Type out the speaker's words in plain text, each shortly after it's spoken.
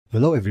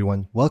Hello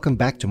everyone, welcome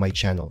back to my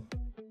channel.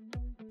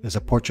 As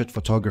a portrait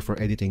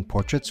photographer editing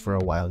portraits for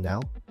a while now,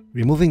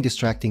 removing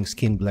distracting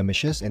skin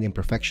blemishes and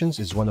imperfections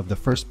is one of the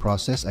first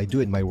process I do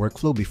in my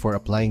workflow before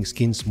applying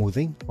skin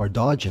smoothing or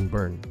dodge and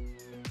burn.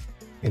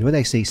 And when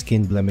I say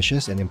skin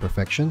blemishes and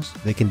imperfections,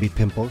 they can be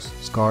pimples,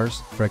 scars,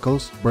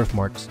 freckles,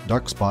 birthmarks,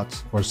 dark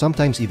spots, or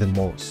sometimes even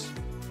moles.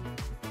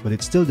 But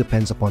it still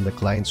depends upon the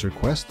client's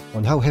request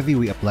on how heavy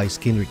we apply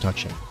skin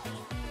retouching.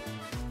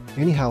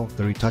 Anyhow,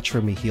 the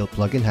Retouch4Me Heal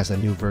plugin has a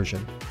new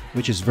version,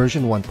 which is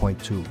version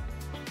 1.2.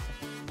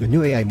 The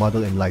new AI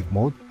model in live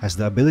mode has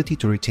the ability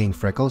to retain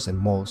freckles and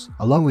moles,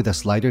 along with a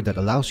slider that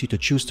allows you to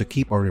choose to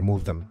keep or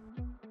remove them.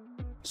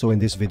 So in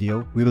this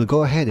video, we will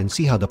go ahead and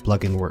see how the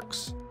plugin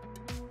works.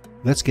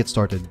 Let's get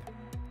started.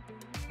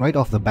 Right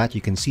off the bat,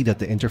 you can see that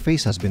the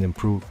interface has been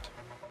improved.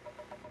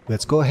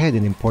 Let's go ahead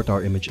and import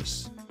our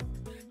images.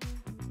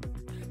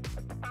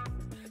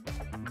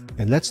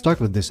 And let's start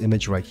with this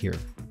image right here.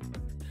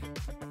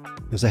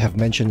 As I have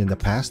mentioned in the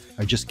past,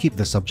 I just keep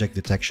the subject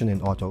detection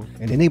in auto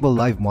and enable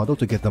live model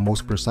to get the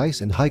most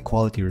precise and high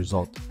quality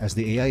result, as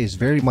the AI is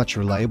very much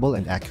reliable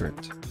and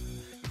accurate.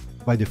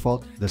 By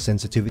default, the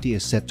sensitivity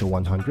is set to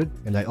 100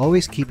 and I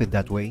always keep it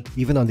that way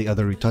even on the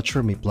other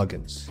Retouch4Me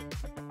plugins.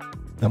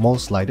 The mole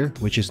slider,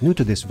 which is new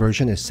to this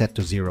version, is set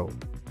to 0.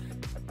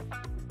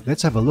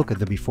 Let's have a look at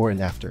the before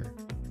and after.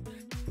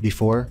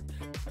 Before,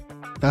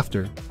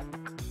 after,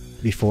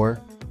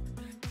 before,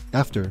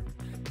 after.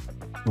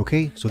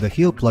 Okay, so the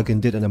Heal plugin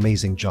did an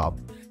amazing job.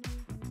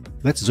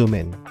 Let's zoom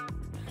in.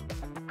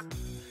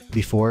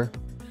 Before,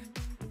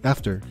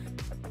 after,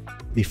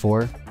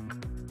 before,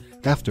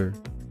 after.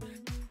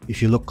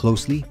 If you look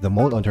closely, the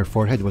mole on her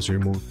forehead was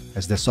removed,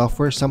 as the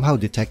software somehow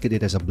detected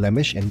it as a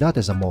blemish and not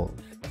as a mole.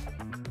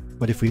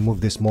 But if we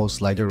move this mole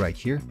slider right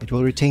here, it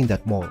will retain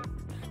that mole.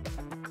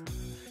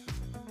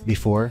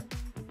 Before,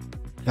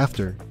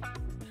 after,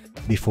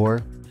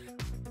 before,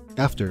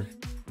 after.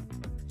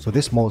 So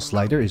this mole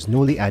slider is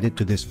newly added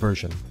to this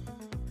version.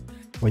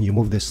 When you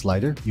move this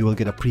slider, you will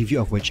get a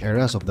preview of which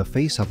areas of the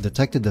face have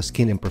detected the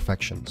skin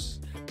imperfections.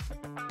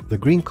 The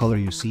green color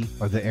you see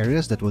are the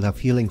areas that will have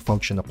healing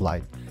function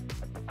applied.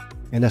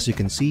 And as you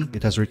can see,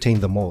 it has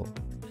retained the mole.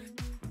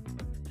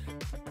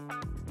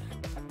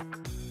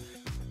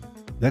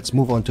 Let's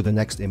move on to the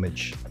next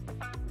image.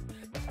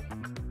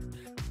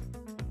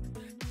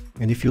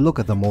 And if you look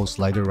at the mole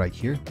slider right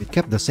here, it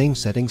kept the same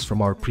settings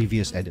from our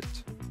previous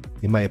edit.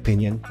 In my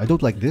opinion, I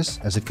don't like this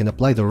as it can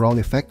apply the wrong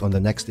effect on the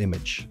next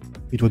image.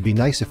 It would be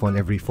nice if on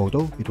every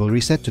photo, it will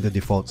reset to the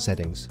default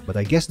settings, but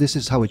I guess this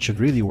is how it should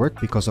really work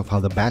because of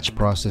how the batch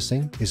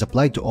processing is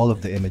applied to all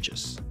of the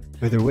images.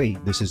 Either way,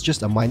 this is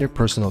just a minor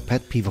personal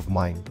pet peeve of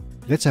mine.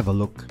 Let's have a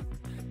look.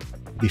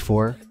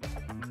 Before,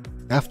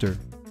 after,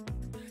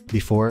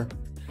 before,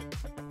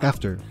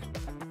 after.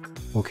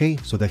 Okay,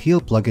 so the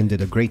Heal plugin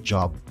did a great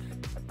job.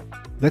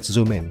 Let's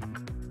zoom in.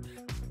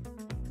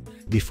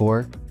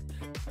 Before,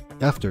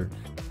 after,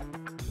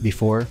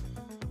 before,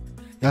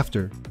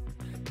 after.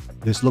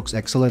 This looks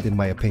excellent in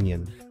my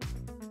opinion.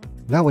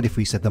 Now what if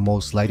we set the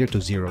mole slider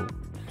to 0?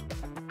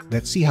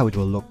 Let's see how it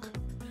will look.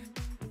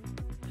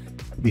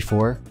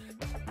 Before,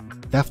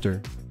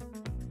 after,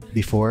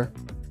 before,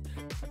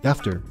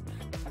 after.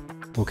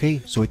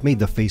 Okay, so it made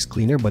the face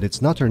cleaner, but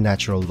it's not her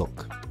natural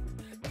look.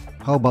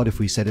 How about if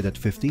we set it at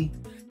 50?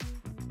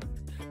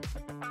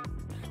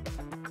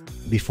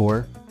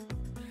 Before,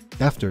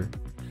 after,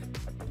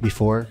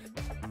 before,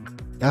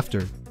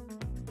 after.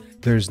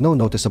 There is no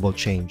noticeable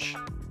change.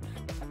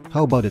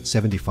 How about at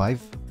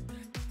 75?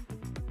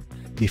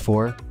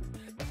 Before,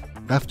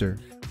 after,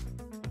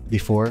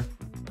 before,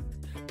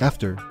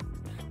 after.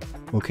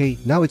 Okay,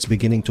 now it's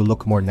beginning to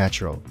look more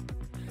natural.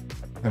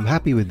 I'm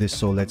happy with this,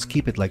 so let's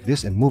keep it like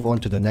this and move on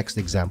to the next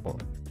example.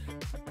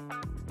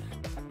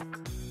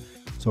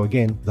 So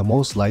again, the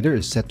mole slider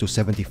is set to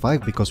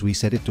 75 because we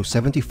set it to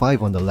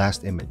 75 on the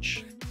last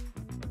image.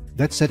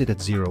 Let's set it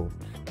at 0.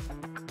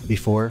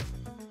 Before,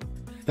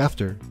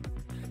 after,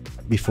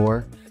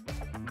 before,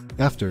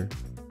 after.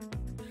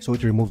 So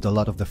it removed a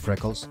lot of the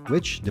freckles,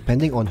 which,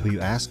 depending on who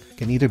you ask,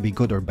 can either be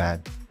good or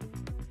bad.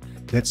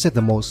 Let's set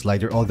the mole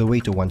slider all the way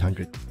to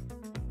 100.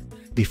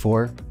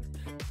 Before,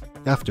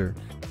 after,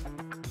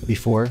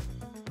 before,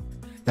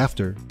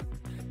 after.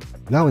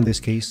 Now in this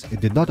case,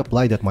 it did not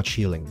apply that much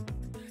healing.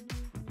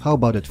 How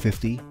about at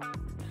 50?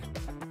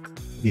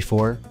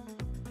 Before,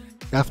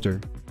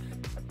 after,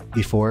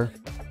 before,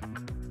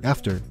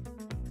 after.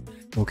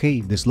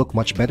 Okay, this looked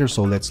much better,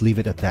 so let's leave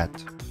it at that.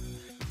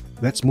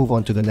 Let's move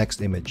on to the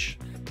next image.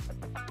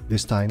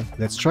 This time,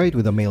 let's try it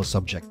with a male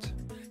subject.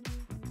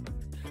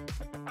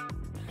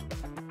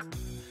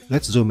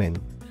 Let's zoom in.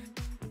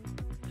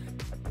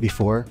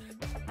 Before,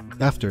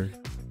 after,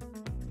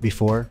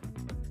 before,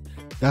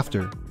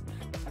 after.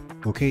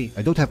 Okay,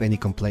 I don't have any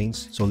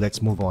complaints, so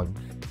let's move on.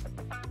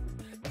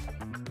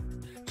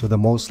 So the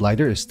mole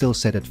slider is still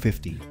set at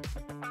 50.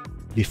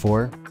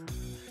 Before,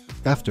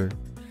 after,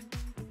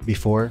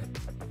 before,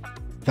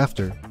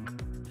 after.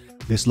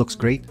 This looks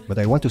great, but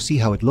I want to see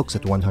how it looks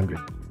at 100.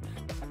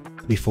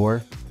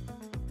 Before,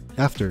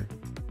 after,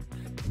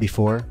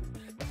 before,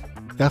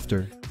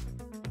 after.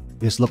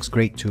 This looks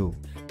great too.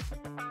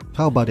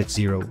 How about at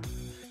 0?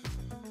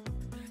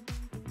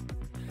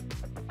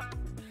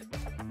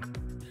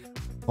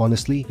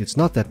 Honestly, it's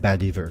not that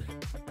bad either.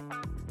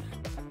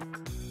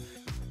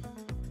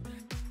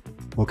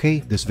 Okay,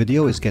 this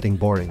video is getting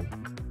boring.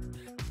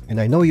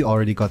 And I know you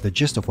already got the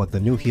gist of what the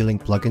new healing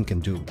plugin can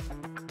do.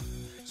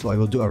 So I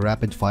will do a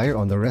rapid fire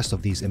on the rest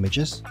of these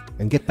images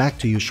and get back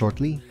to you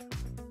shortly.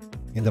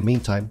 In the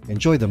meantime,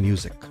 enjoy the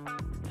music.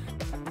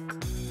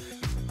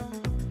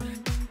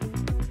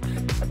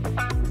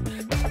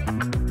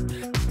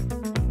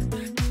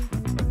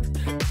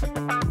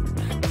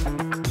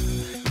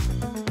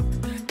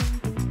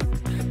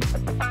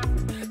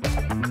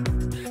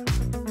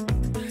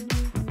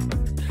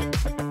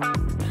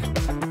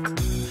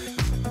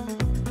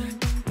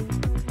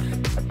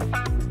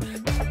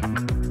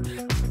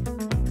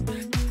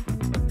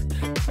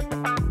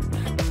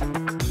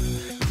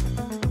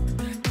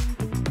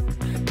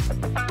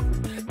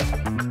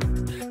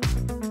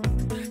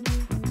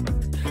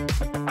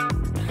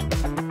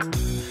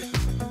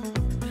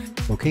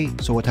 Okay,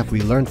 so what have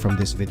we learned from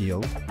this video?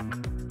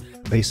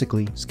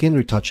 Basically, skin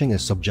retouching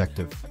is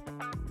subjective.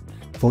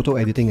 Photo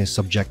editing is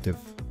subjective.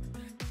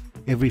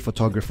 Every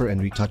photographer and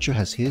retoucher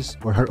has his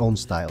or her own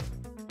style.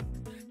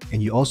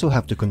 And you also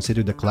have to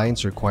consider the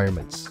client's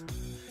requirements.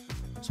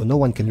 So no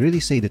one can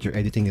really say that your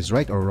editing is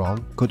right or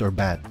wrong, good or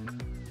bad.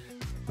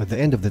 At the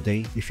end of the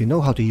day, if you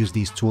know how to use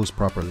these tools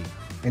properly,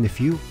 and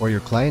if you or your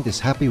client is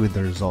happy with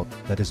the result,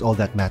 that is all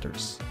that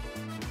matters.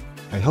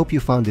 I hope you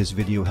found this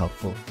video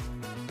helpful.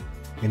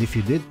 And if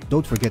you did,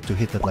 don't forget to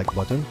hit that like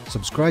button,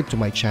 subscribe to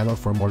my channel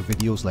for more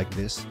videos like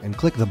this, and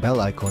click the bell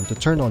icon to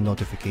turn on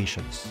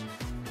notifications.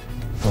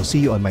 I'll see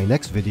you on my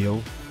next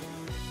video.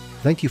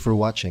 Thank you for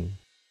watching.